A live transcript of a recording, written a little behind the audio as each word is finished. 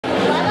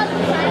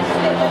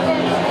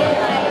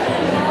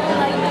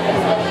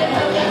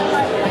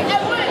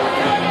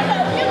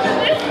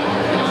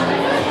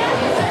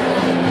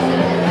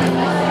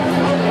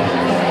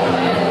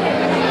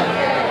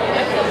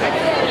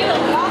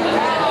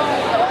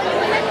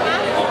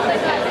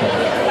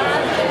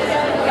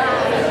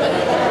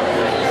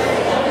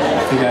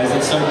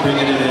start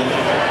bringing it in.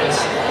 Let's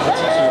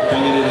start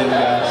bringing it in,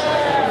 guys.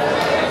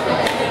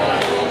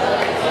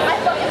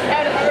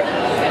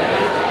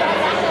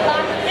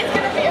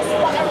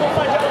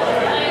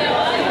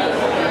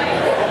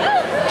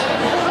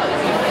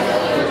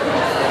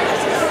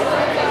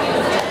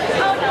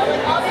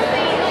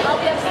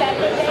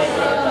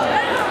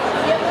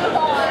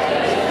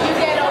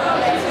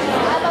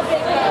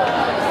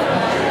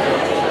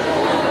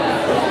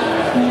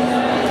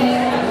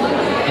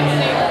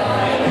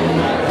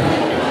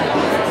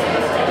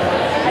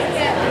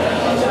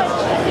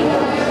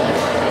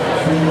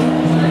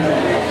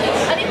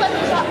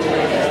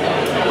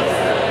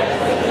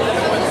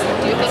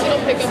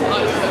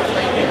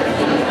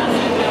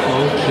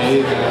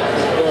 Okay,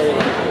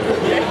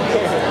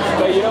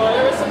 but you know what?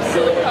 There was some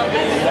silly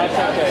companies. That's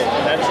okay.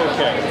 That's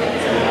okay.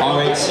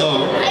 Alright, so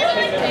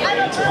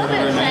it's part of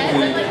our night.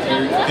 We're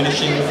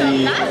finishing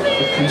the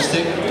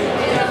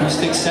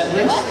acoustic set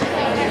list.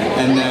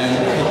 And then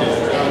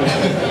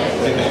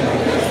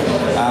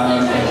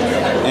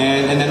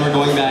and then we're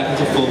going back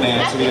into full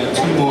band. So we got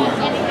two more.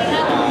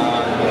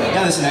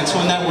 Yeah, the next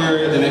one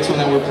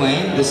that we're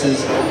playing, this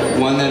is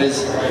one that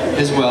is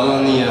as well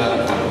on the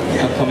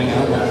upcoming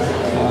album.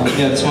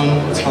 Yeah, this one,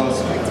 it's called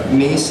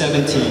May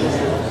 17th.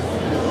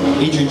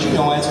 Adrian, do you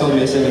know why it's called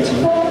May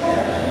 17th?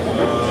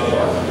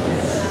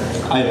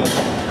 I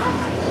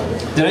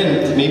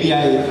don't. Maybe I...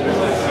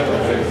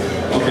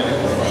 Okay.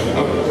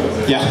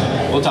 Oh, yeah,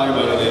 we'll talk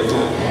about it later.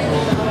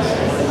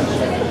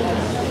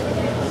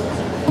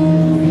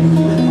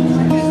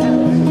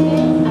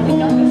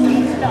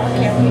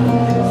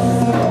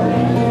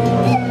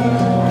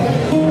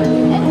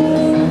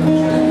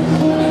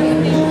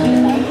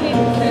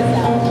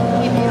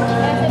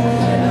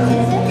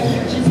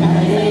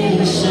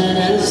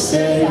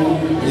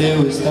 It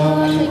was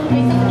done.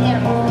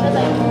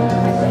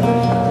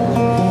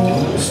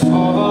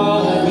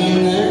 Fall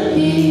in the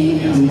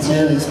heat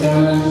until it's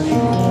gone.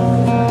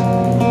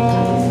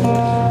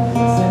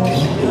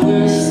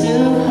 We're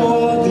still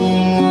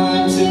holding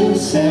on to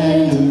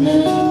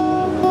sentiment.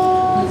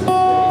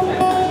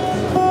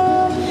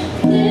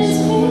 There's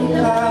been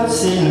clouds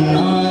sitting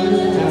on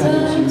the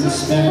time to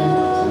spend.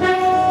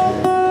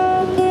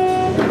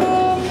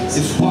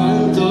 If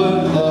one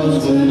door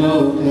closed, one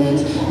opened,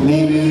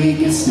 maybe we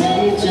could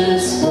stay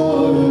just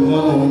for a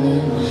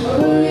moment.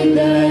 Worried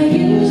that I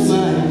use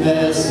my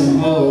best, I'm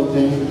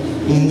hoping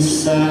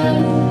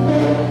inside.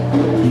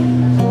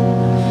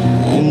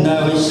 And I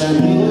wish I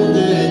knew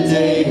the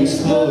day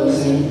was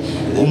closing,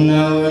 then I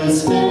wouldn't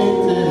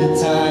spend the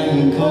time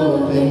in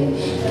coping.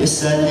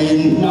 Guess I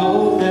didn't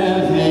know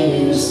that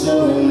May was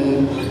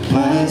slowing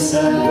my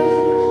inside.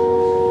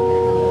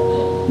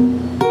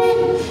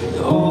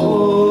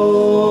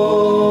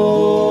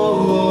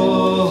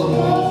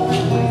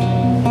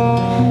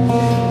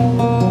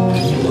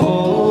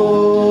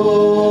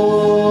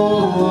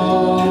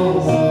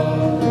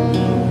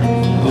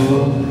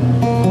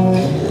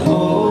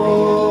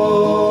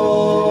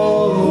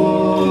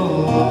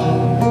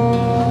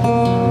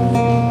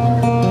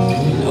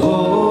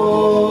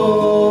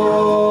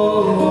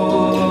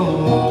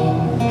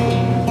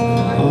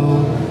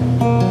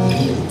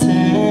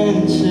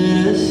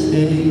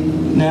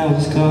 Now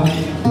it's gone.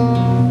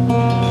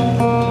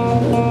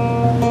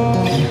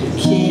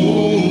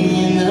 King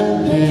in the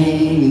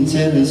pain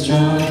until it's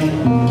drawn.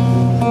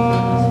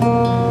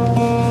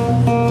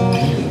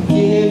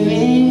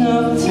 Giving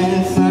up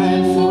 10th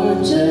night for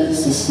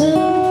just a cent.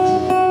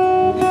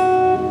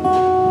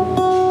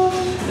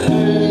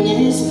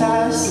 Earnest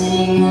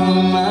passing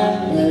on my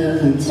ill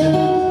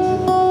intent.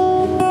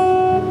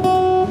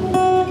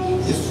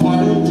 If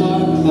one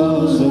door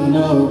closed, one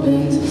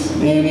opens,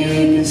 maybe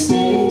we can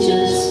stay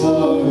just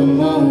for a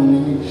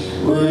moment.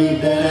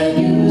 Worried that I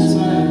use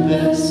my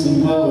best,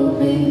 I'm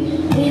hoping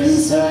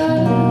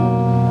inside.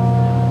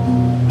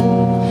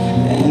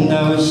 And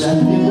I wish I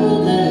knew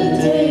the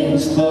day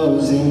was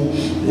closing,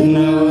 then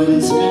I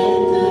wouldn't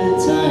spend the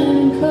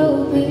time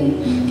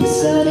coping.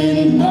 Guess I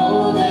didn't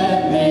know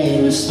that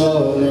May was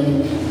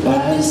stolen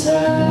by the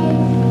side.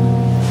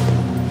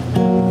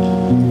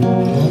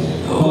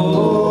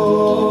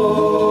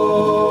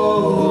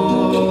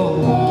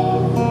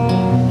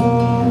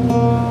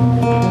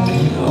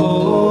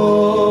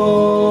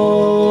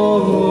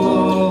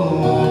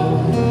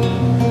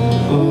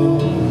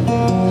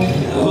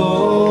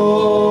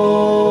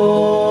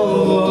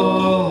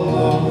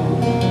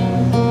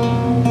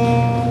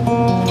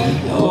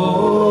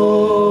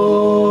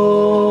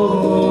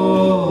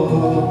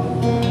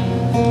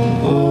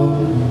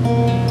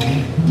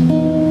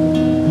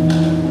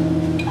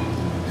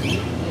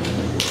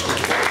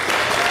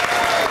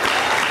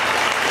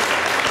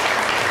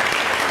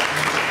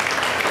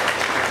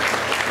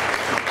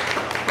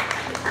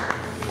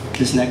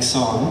 This next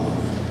song,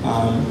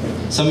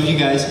 some of you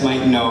guys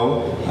might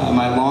know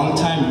my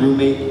longtime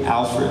roommate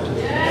Alfred.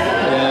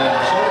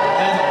 Yeah, shout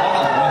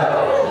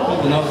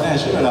out Alfred, man.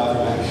 Shout out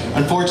Alfred, man.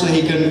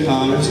 unfortunately he couldn't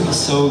come. It was gonna be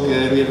so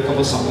good. We have a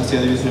couple songs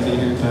together. He's gonna be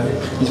here, but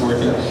he's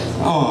working.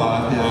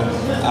 Oh,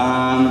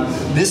 yeah.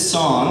 This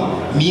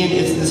song,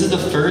 this is the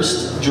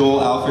first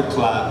Joel Alfred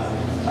collab.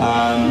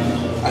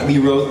 We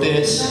wrote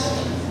this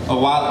a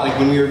while, like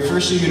when we were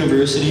first year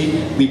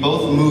university, we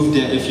both moved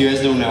in. If you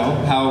guys don't know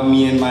how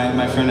me and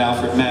my friend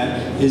Alfred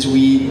met, is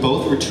we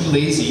both were too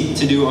lazy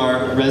to do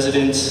our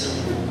residence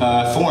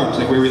forms,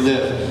 like where we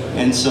live.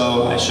 And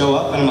so I show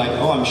up and I'm like,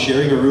 oh, I'm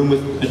sharing a room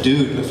with a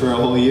dude for a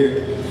whole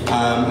year.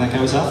 That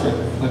guy was Alfred.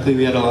 Luckily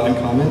we had a lot in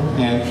common,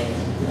 and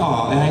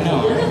I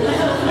know, right?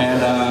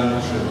 And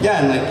yeah,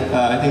 and like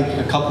I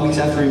think a couple weeks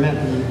after we met,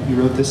 we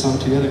wrote this song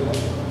together.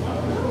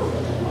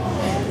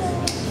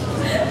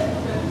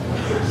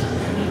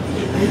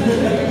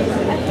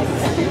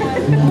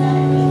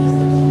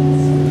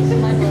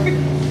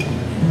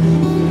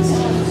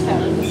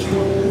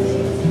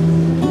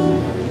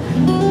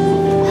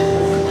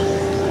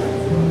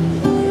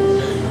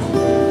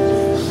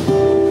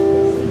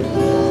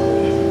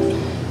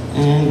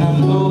 And I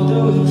know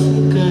that we'll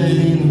feel good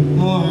in the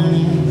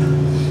morning,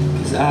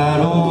 'cause I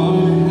don't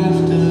wanna have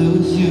to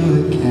lose you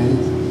again.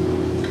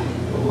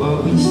 But what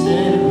we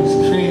said was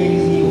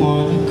crazy,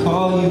 wanna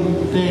call you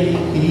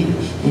baby,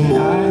 and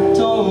I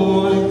don't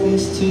want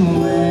this to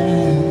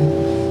end.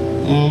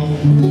 And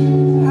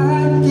I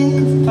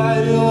think about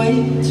it way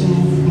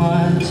too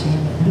much,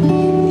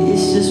 and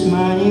it's just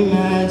my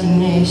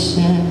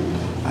imagination.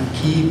 I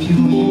keep you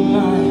in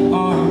my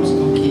arms,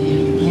 I'll keep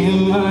you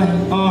in my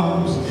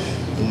arms,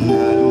 and I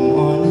don't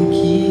wanna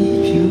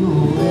keep you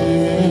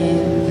away.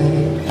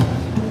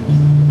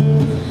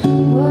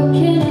 What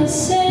can I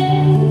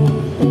say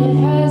that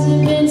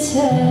hasn't been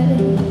said?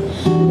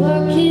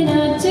 What can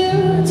I do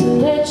to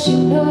let you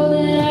know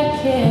that I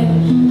care?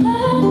 I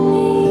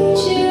need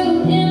you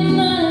in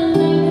my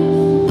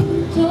life.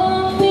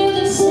 Don't feel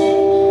the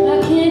same, I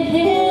can't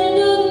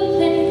handle the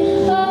pain.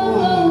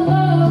 Oh, oh,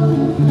 oh.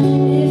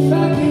 If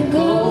I could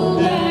go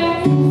back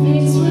and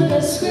fix what I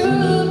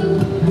screwed,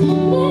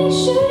 make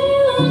sure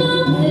you know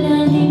that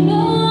I need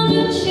no one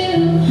but you.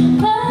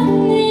 I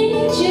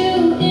need you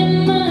in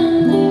my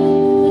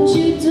life, but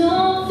you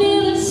don't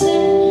feel the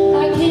same. I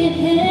can't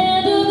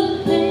handle the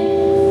pain.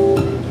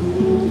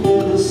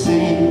 Feel the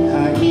same, I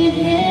Can't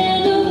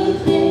handle the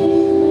pain.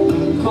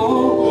 can't go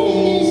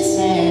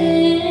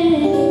insane.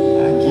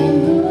 I can't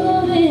go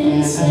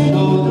insane. I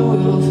know that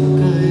we'll feel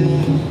good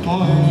in the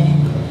morning,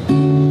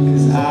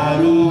 'cause I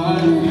don't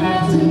wanna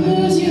have to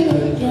lose you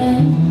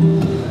again.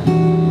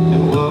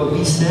 And what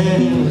we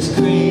said, it was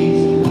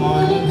crazy,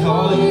 wanna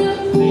call you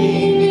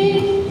baby,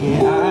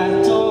 and I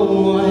don't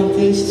want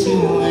this to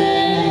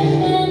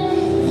end.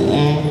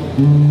 And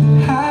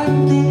I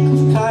think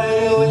about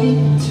it way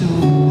too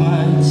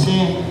much,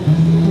 and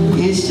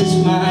it's just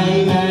my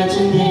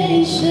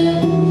imagination.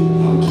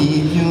 I'll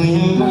keep you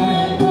in my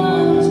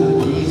arms, I'll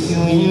keep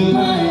you in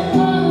my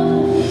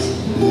arms,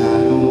 and I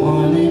don't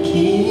wanna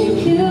keep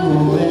you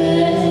away.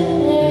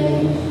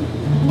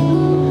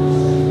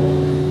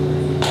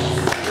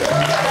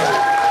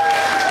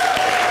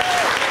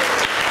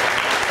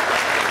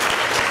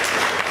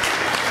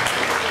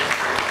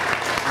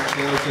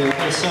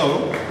 Okay, so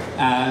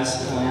as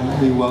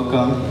we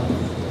welcome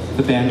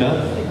the band up,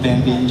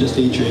 band being just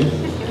Adrian.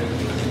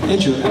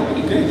 Adrian,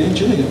 great,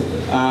 Adrian.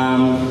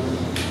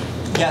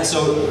 Yeah,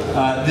 so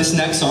this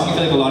next song, I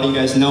feel like a lot of you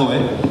guys know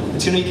it.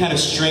 It's gonna be kind of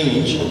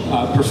strange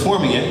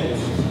performing it,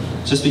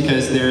 just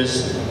because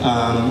there's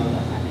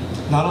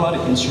not a lot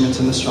of instruments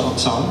in this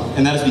song,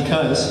 and that is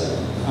because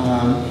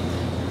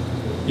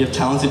you have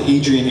talented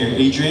Adrian here.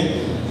 Adrian,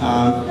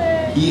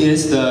 he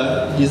is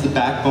the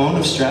backbone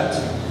of Straats.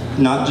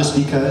 Not just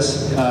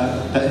because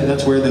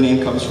that's where the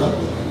name comes from.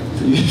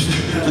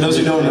 For those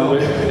who don't know,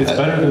 It's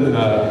better than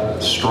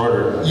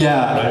Straughter.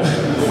 yeah. Right?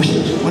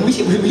 When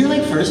we were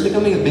like first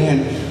becoming a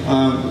band,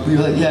 we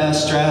were like, yeah,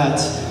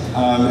 Straats.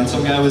 And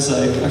some guy was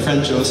like, our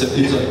friend Joseph,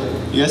 he was like,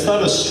 you guys thought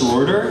it was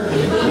Straughter?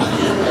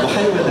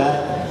 Why would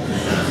that?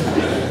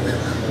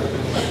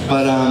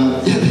 But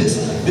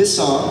this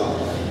song,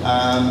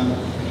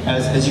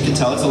 as you can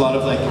tell, it's a lot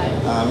of like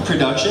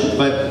production,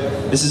 but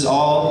this is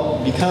all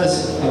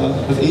because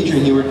of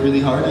Adrian. He worked really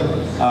hard.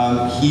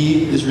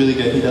 He is really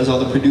good. He does all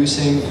the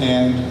producing,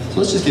 and so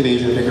let's just give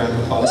Adrian a big round of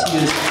applause. He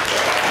is with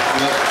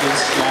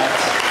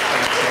Straats.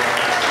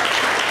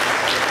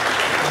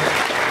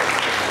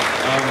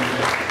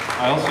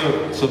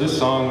 So this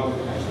song,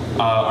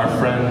 our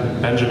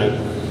friend Benjamin,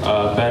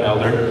 Ben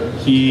Elder,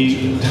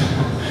 he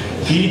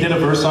did a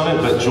verse on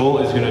it, but Joel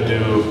is gonna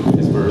do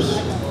his verse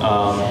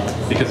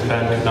because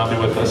Ben could not be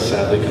with us,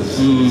 sadly, because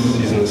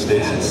he's in the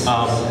States.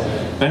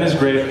 Ben is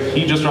great.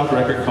 He just dropped a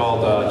record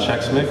called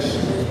Chex Mix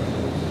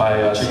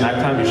by Snack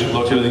Time. You should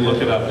look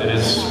it up. It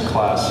is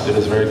class. It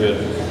is very good.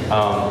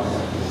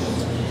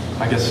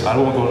 I guess I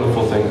don't want to go into the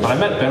full thing, but I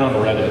met Ben on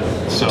Reddit.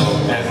 So,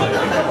 and like,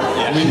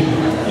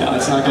 Yeah,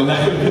 it's not good.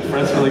 we've been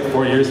friends for like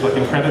 4 years, so I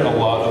can credit a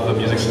lot of the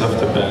music stuff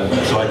to Ben.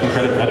 So I can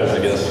credit Reddit, I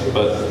guess.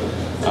 But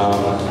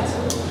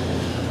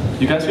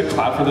You guys could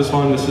clap for this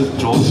one. This is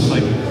Joel's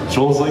like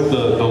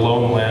the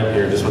lone lamb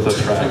here, just with the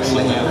tracks.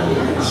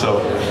 So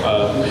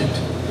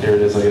here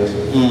it is, I guess.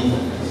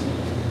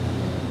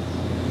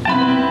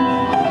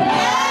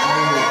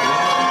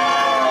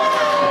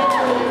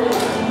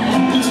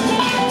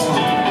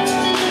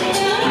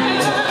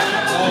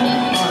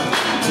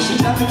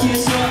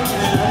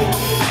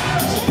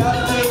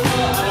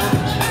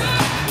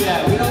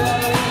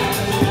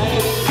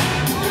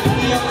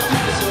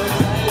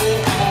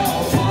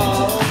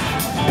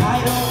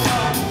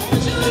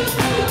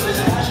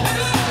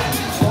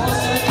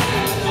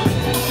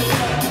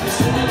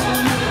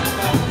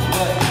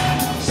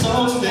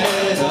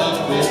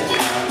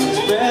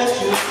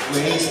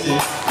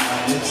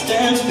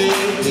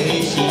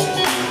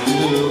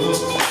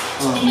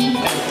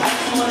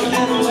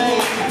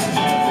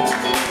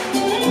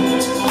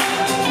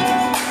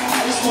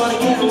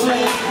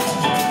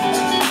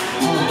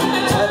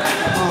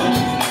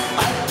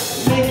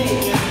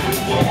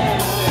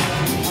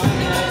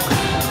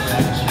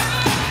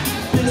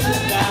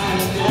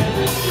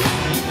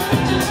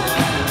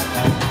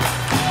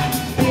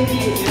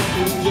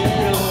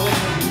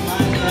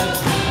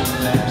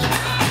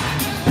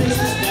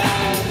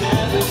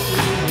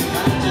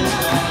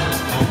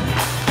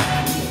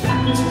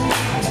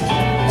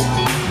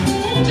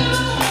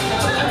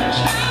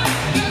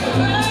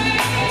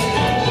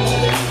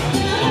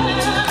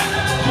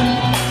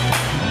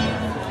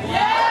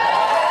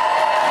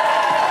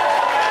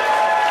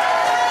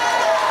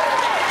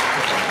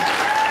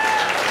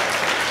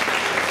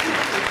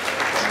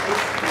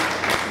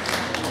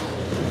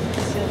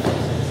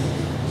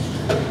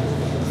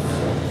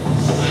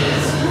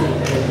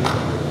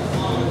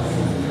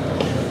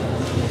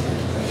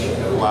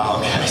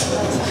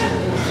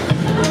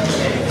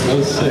 That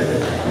was sick.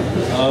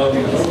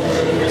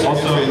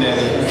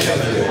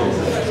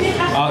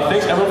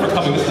 Thanks everyone for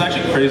coming. This is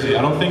actually crazy.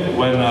 I don't think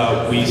when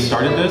we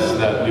started this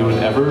that we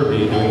would ever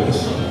be doing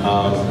this.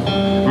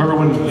 Remember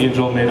when me and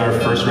Joel made our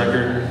first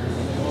record?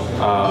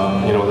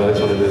 You know, that's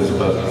what it is,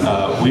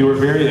 but we were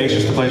very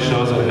anxious to play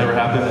shows and it never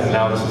happened, and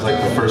now this is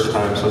like the first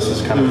time, so this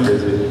is kind of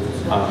crazy.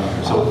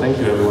 So thank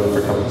you everyone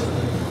for coming.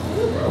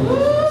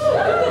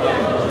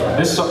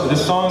 This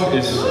song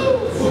is...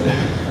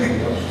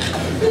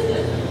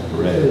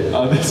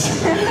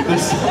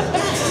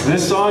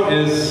 this song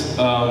is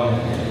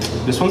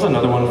this one's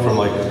another one from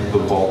like the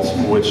vault,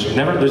 which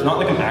there's not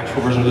like an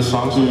actual version of this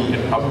song, so you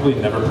can probably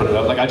never put it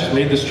up. Like I just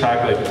made this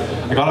track, like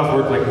I got off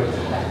work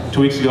like 2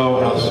 weeks ago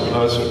and I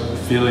was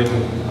feeling,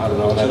 I don't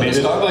know, and I made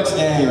it. Starbucks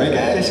gang, right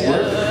guys?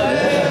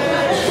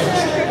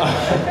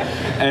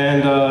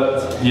 And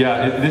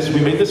yeah,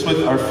 we made this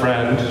with our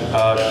friend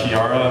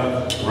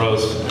Kiara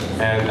Rose,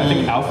 and I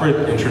think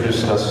Alfred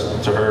introduced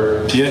us to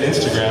her via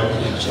Instagram.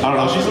 I don't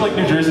know, she's in like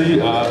New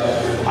Jersey.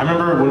 I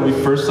remember when we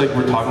first like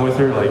were talking with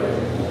her, like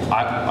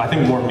I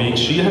think more me.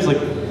 She has like,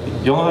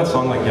 you know that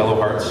song like Yellow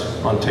Hearts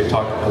on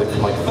TikTok like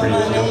from like 3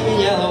 years ago?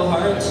 Yellow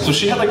Hearts. So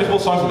she had like a couple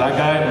songs with that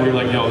guy, and we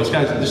were like, yo, this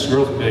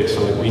girl's big,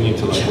 so like we need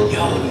to like work with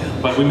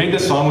her. But we made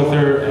this song with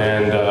her,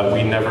 and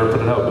we never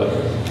put it out, but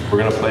we're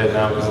gonna play it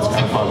now because it's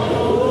kind of fun.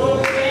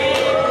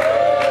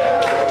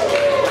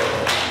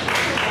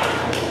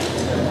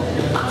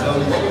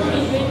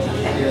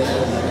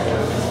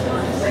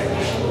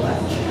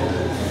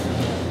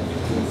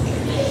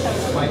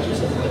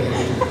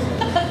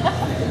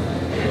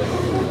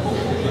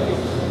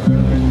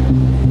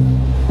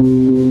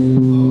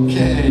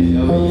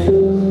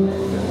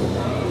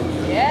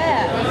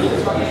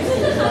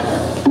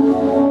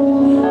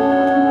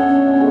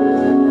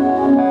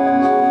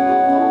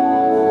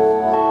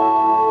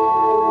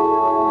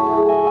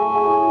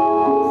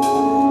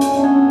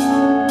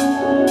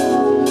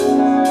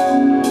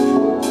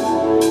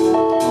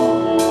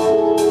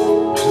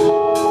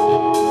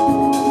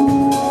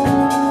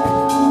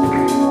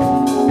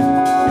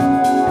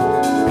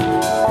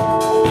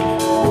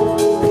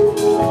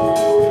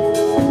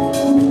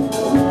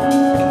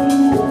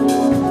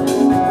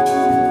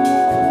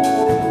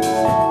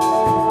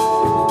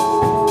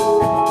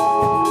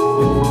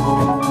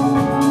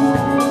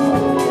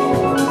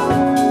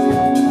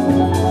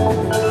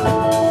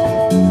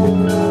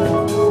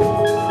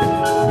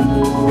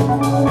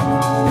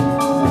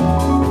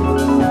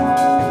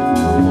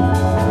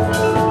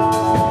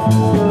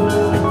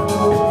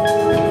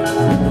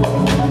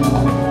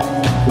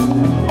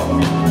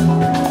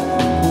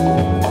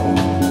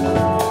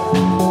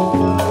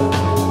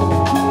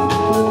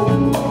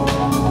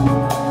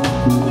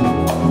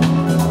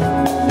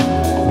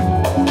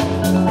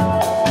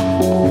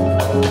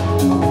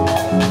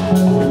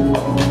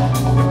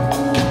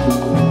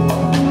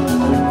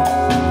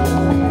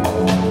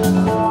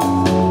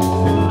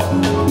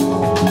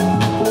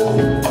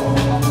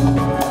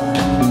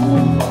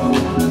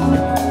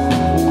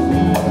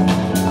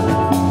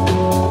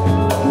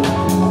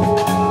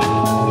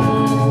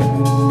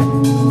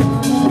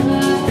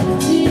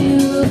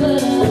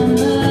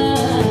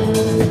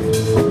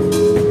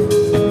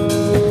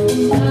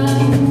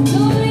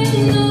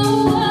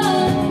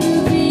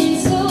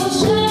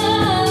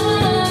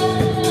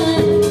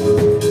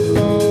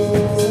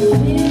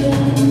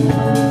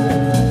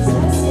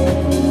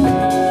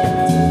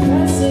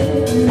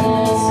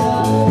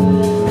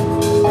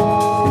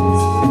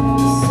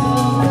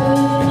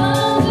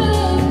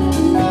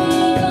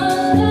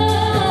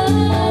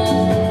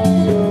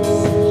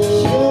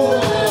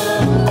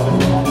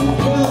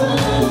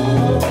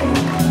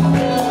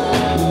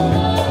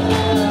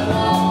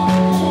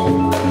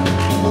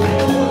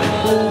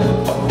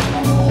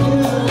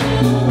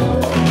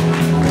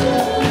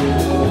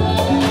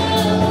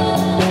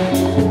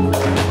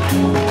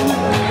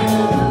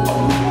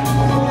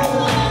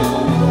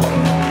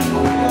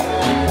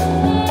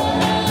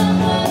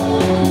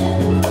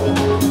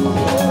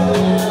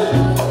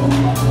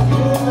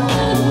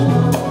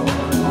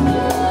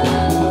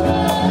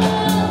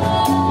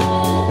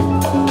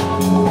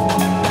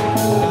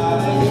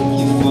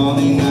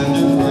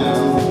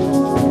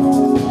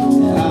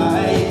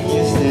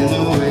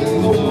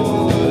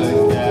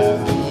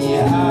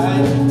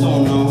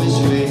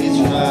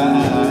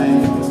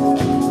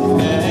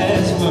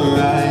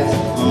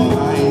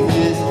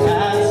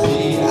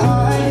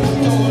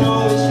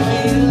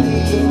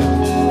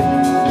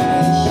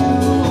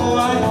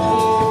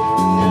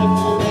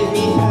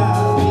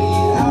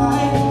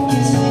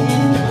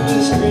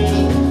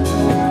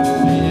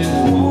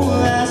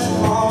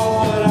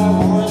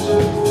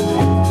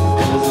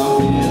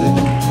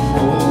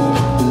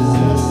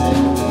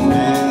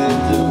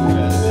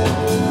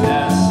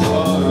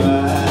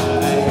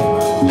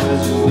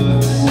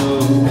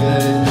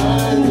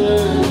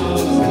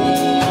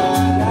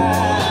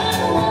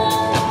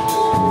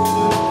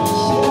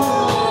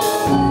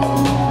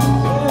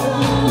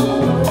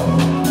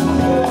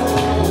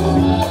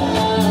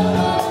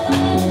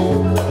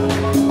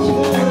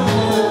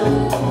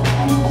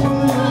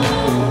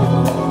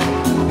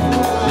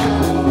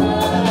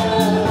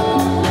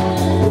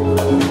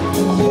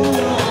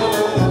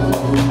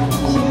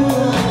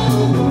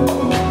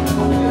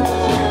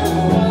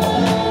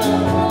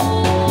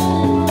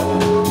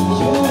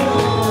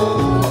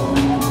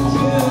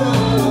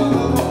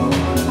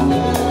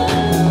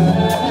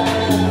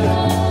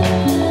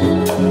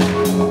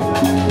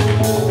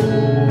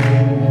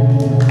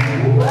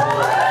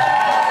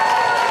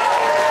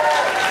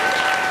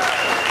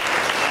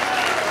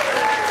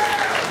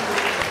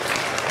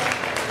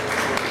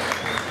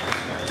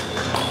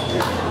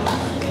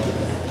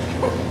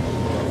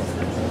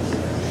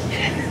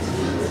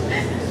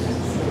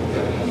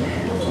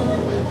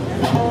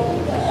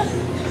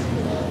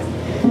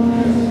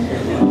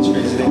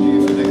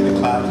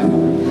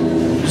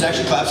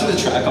 drafted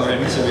the track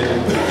already, so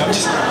I'm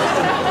just...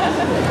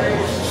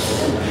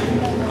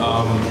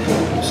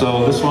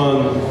 So this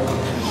one's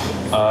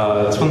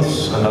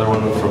another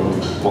one from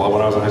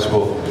when I was in high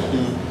school.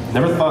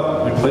 Never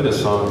thought we'd play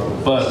this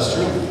song, but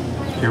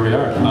here we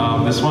are.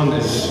 This one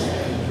is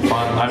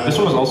fun. This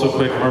one was also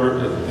quick.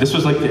 Remember, this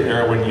was like the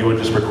era when you would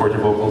just record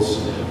your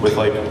vocals with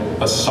like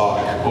a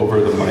sock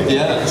over the mic.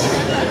 Yeah.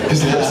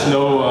 Because there's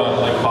no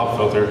like pop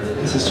filter.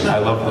 This is true. I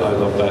love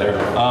that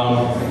era.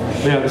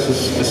 Yeah, this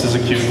is a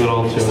cute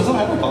little tune. This doesn't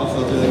have a pop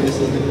filter like this.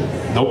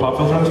 No pop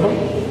filter on this one?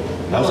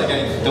 I was like,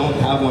 I don't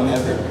have one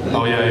ever.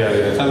 Oh yeah.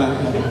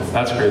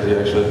 That's crazy,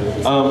 actually.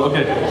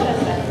 Okay.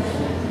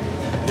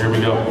 Here we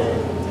go.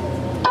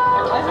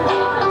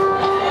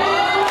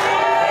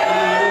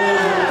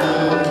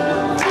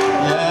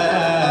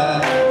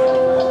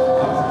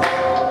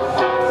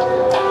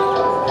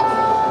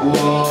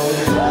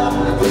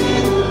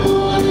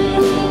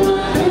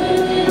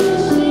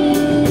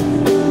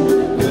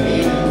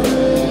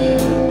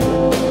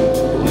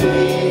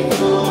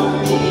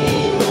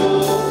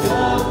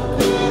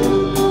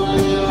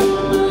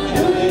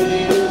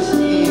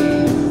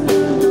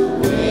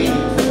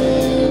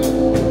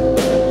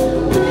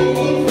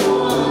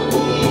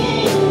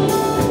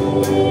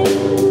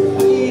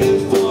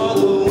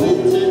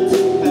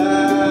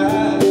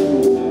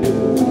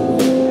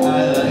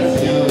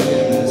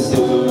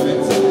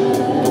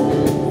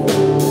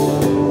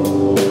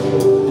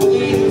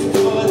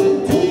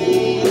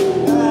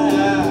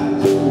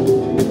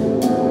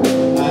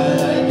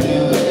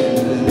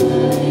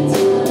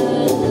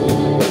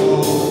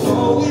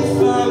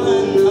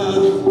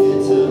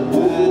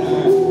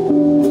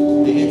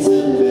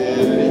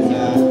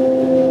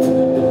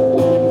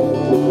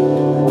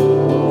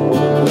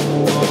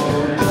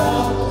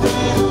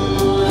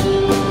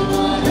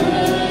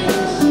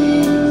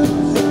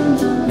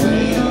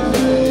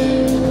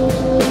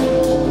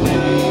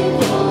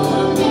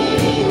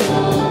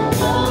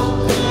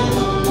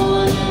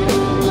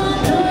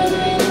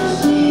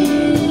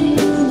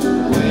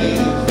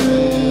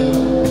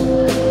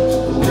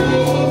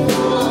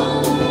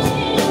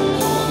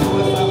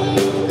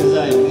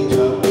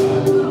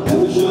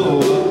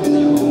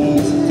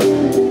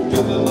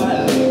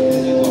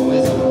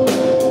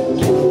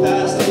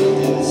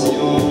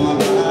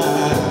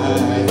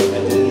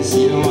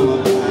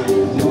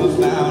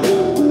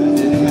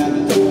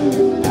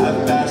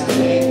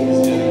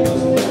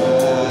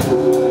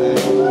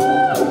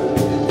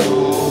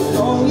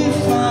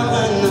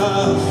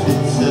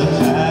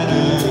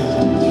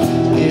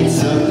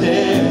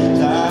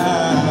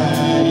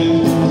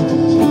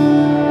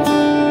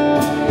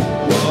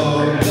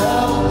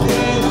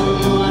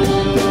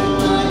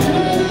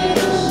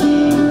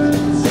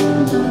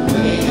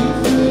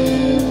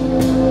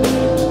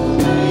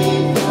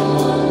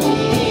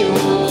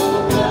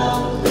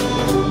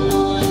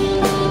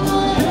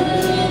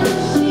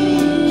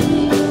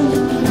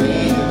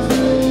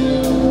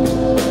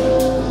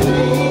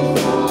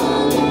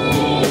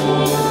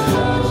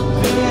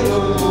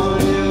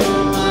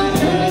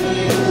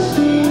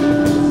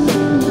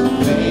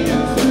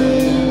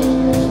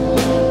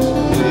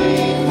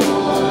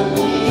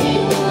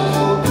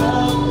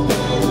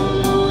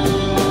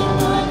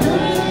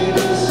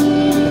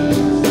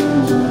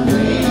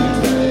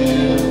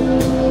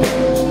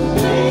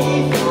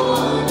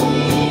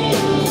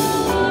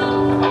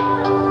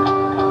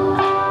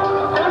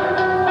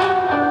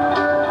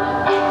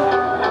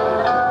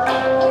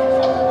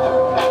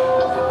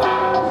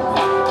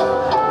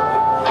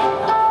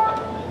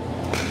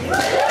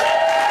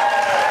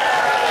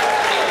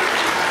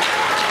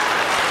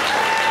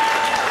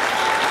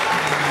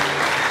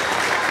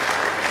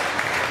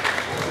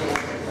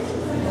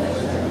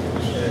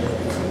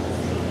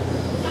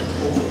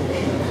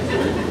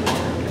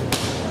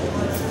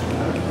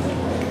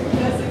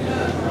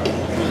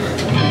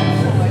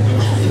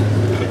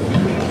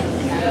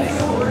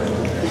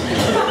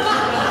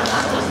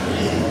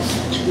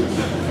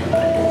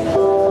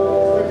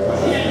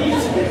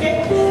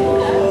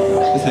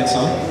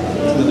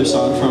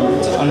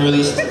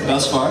 unreleased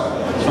thus far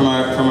from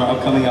our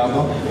upcoming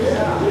album.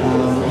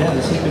 Yeah,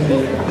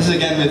 this is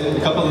again with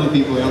a couple of the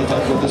people we want to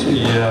talk about this week.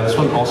 Yeah, this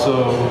one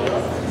also,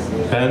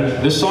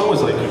 Ben, this song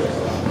was like,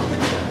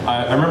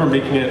 I remember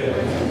making it,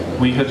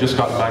 we had just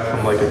gotten back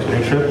from like a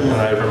canoe trip, and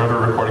I remember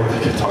recording the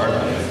guitar,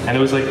 and it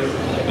was like,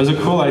 it was a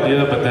cool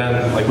idea, but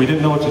then like we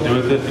didn't know what to do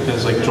with it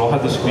because like Joel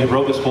had this, we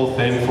wrote this whole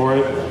thing for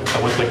it,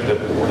 that was like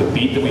the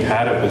beat that we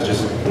had, it was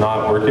just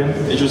not working.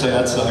 It was like,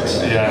 that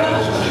sucks.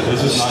 Yeah, it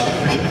was just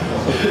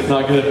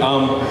not good.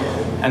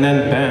 And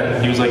then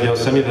Ben, he was like, yo,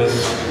 send me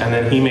this, and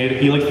then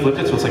he like flipped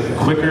it so it's like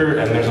quicker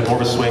and there's more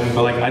of a swing,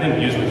 but like I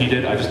didn't use what he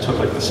did, I just took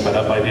like the sped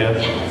up idea.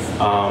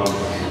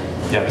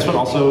 Yeah, this one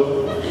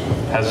also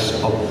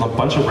has a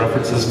bunch of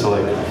references to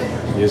like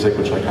music,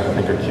 which I kind of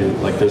think are cute.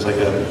 Like there's like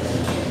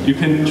you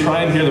can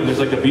try and hear them. There's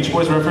like a Beach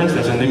Boys reference,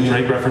 there's a Nick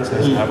Drake reference,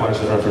 there's an Avalanche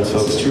reference.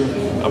 So it's true.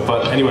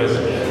 But anyways,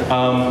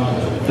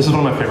 this is one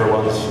of my favorite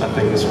ones. I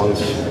think this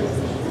one's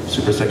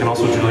super sick. And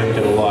also Julian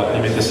did a lot.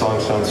 He made this song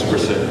sound super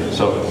sick.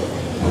 So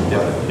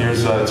Yeah,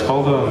 here's, it's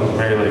called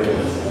Mary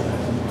Lake.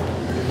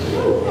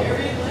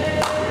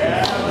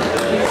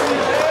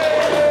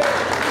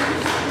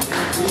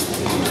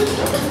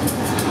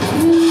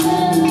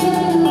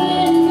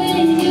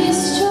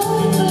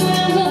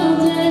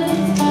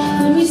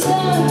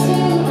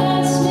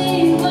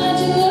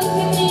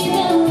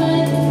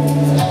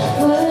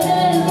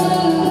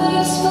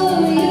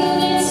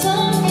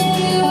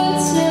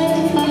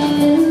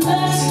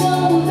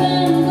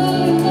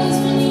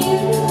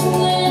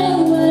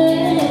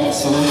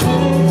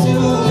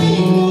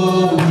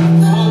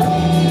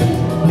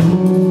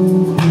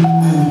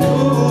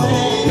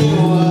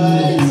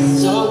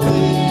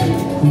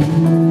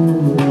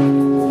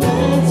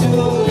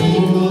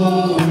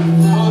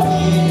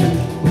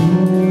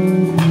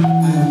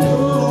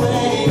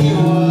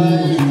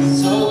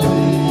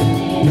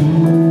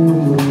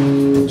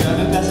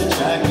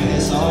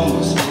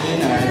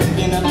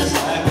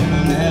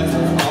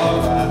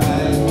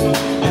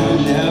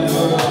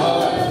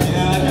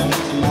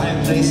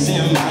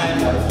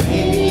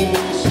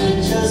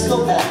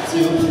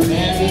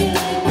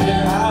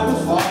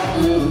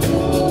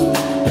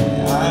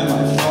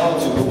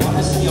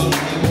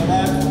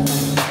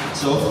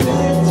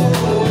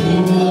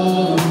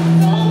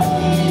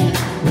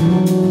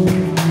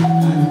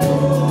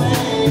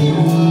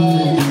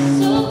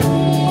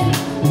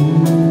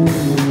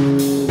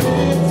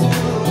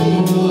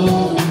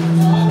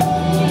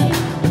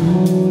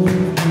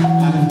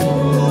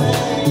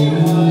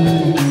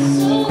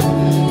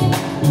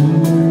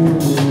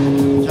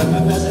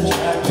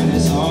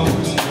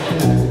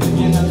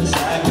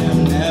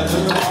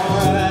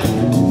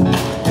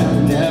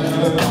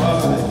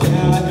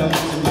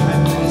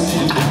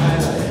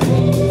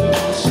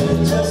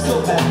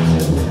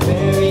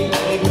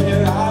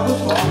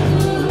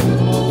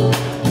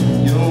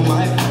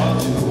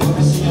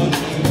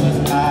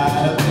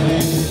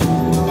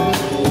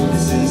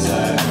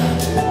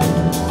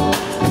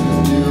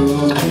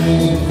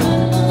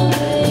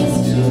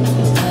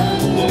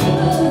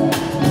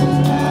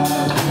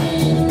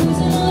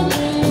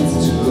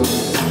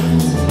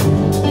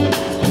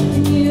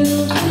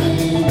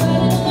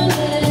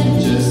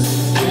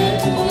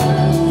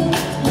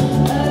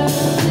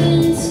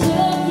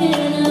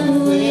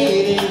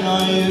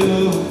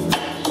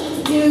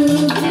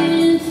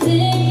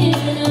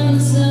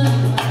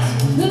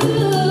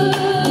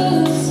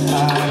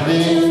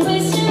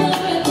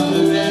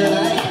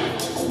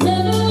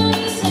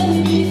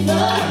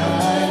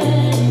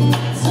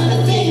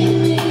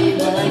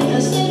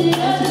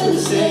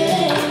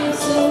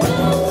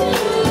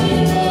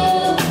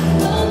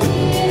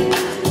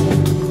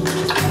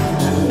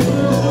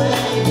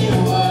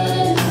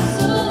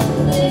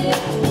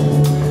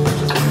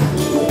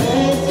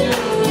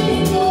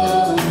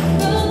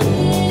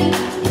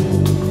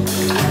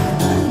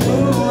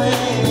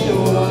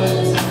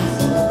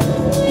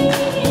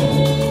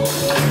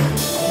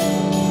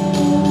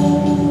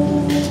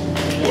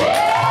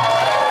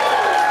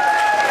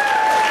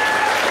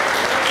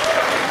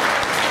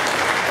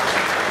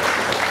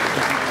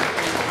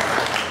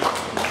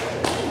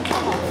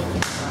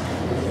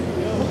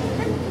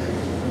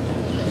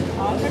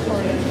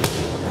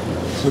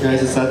 So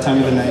guys, it's that time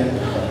of the night.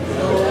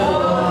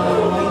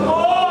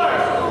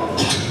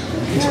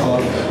 It's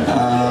called.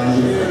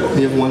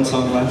 We have one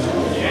song left.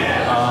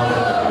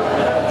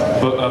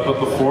 But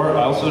before,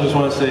 I also just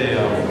want to say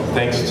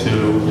thanks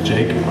to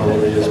Jake. I don't know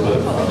where he is,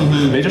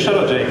 but major shout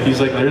out Jake. He's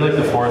like literally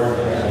like the fourth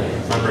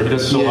member. He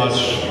does so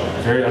much,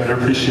 very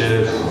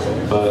underappreciated,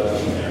 but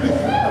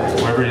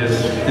wherever he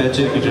is, Yeah,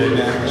 Jake,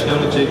 man.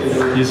 Shout out Jake.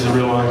 he's the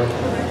real one.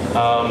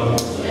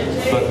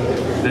 But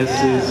this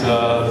is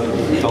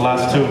the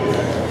last tune.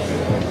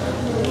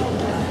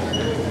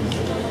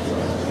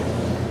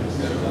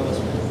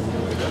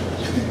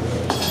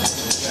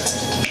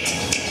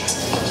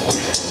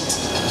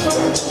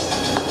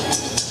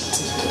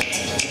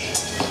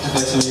 I feel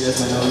like some of you guys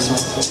might know this song,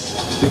 so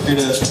feel free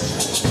to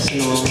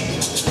sing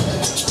along.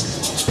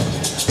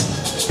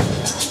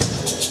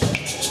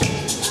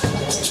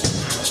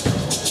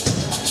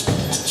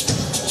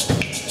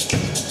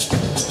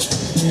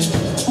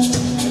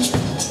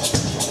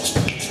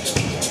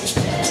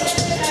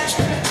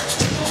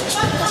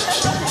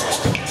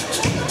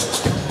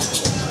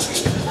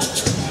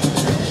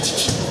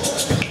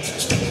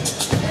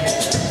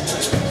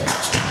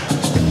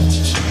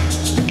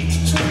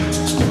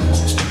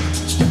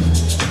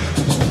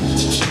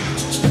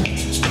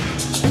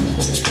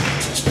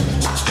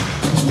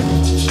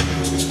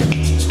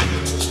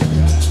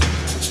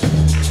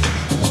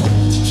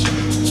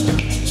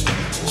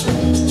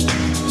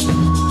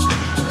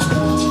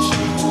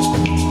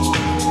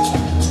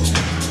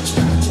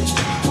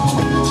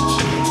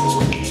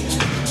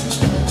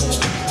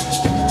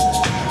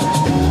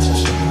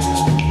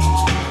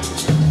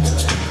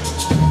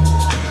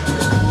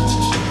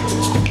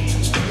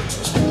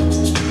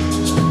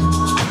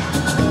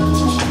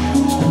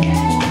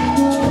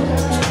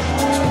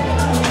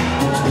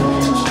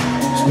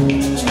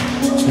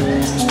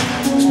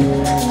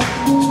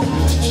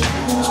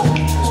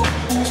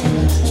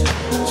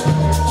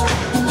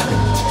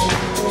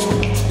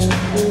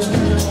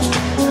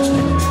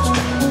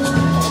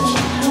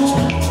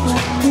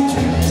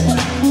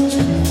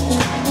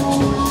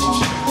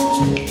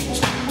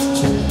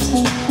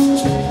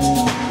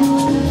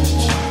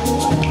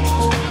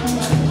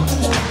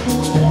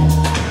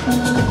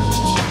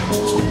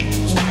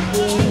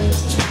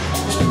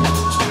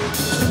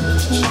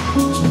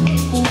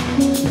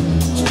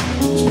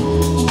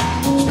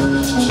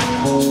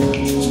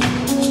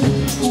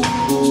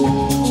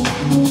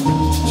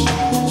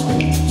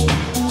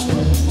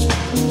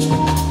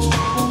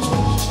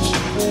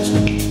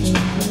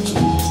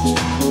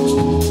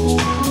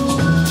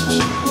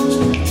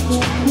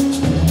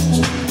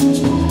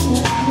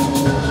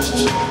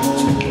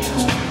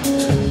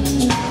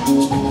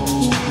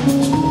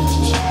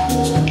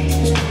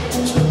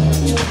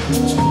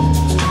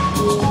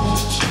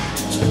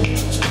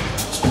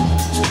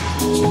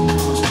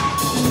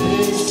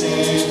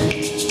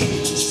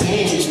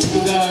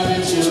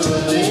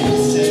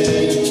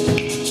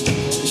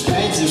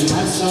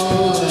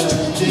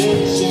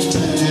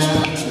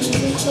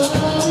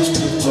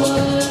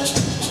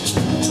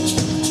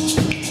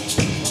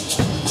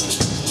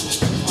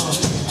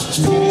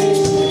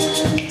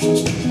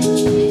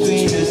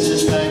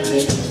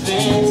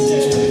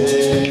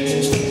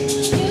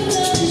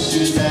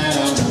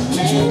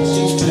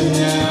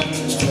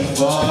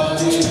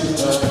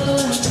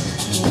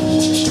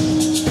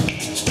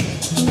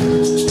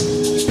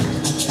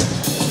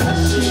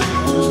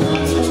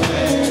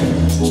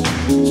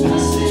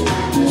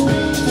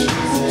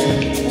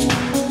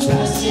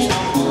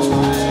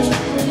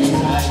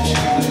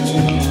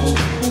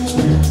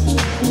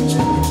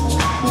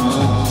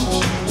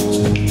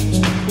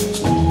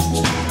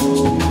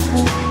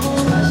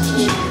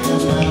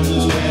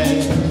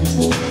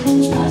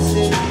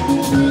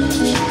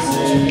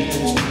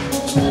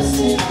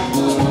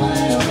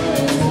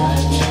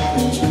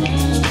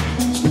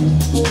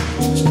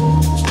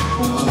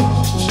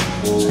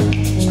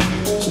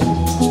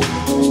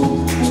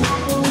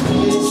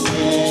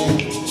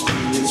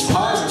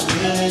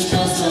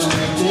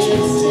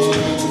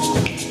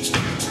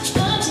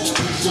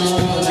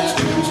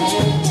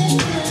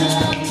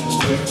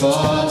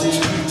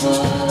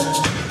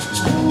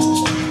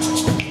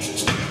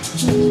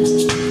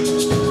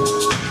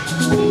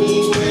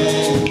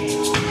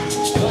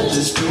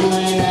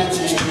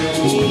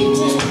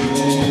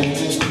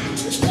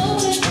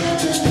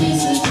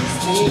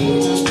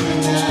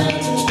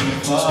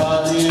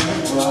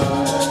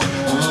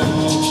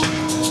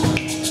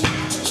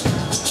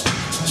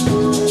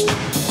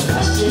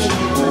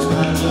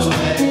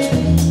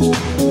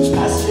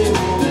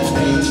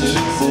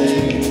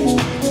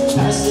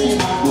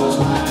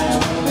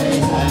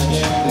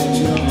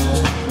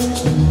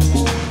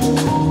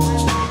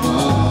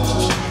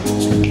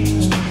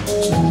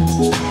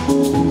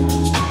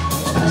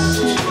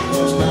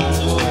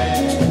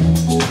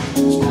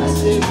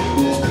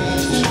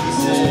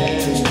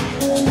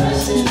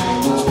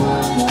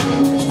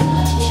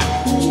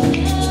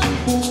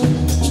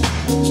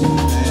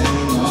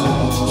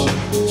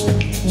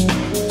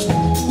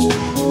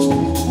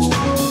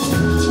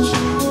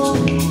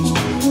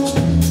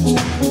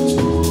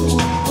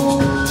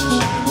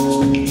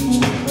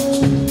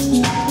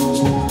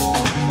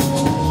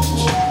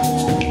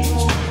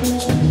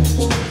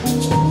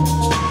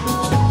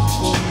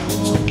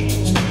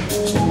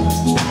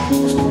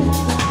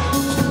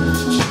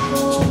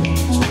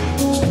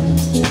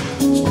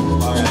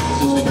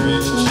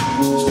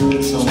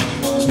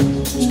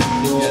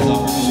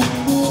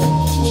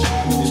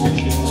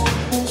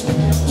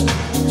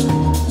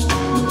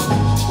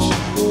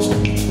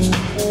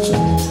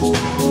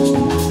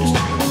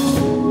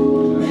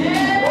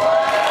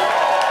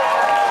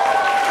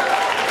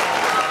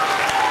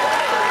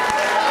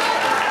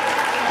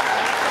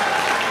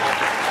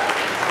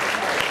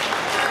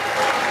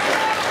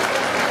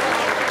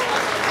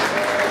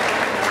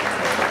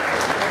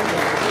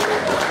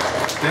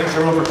 Thanks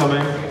everyone for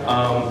coming.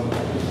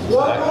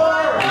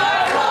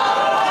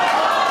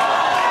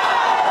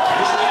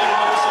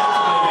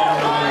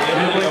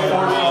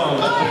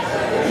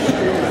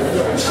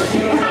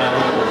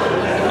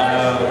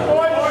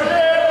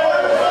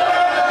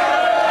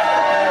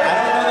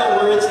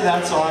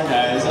 That song,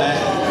 guys. I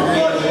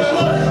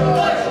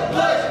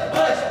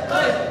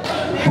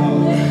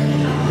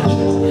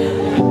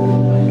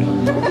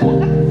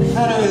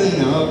don't really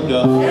know.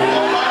 No.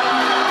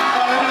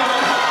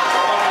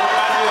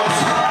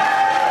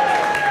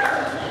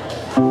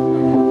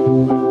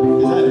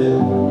 Is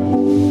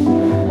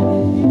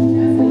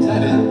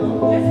that it?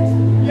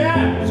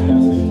 Yeah.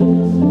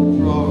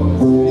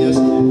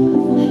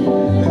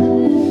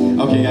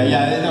 Okay,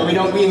 yeah. No,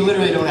 we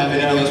literally don't have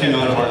anything else we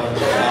know anymore.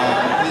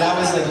 That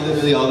was like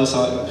literally all the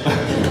song.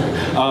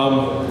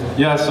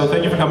 Yeah, so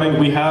thank you for coming.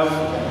 We have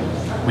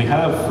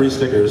free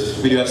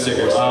stickers. We do have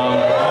stickers.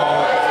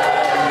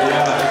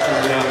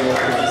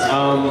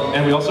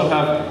 And we also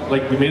have,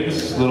 like, we made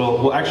this little,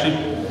 well actually,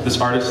 this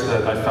artist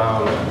that I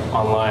found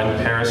online,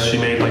 Paris, she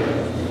made like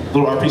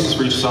little art pieces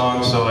for each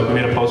song. So like we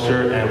made a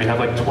poster and we have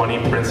like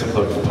 20 prints of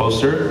the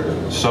poster.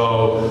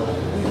 So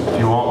if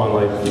you want one,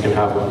 like you can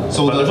have one.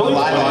 So the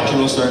live auction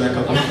will start in a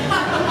couple.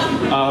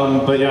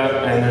 But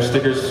yeah, and their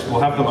stickers,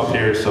 we'll have them up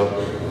here. So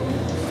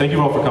thank you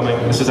all for coming.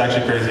 This is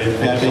actually crazy.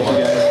 Thank you so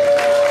much.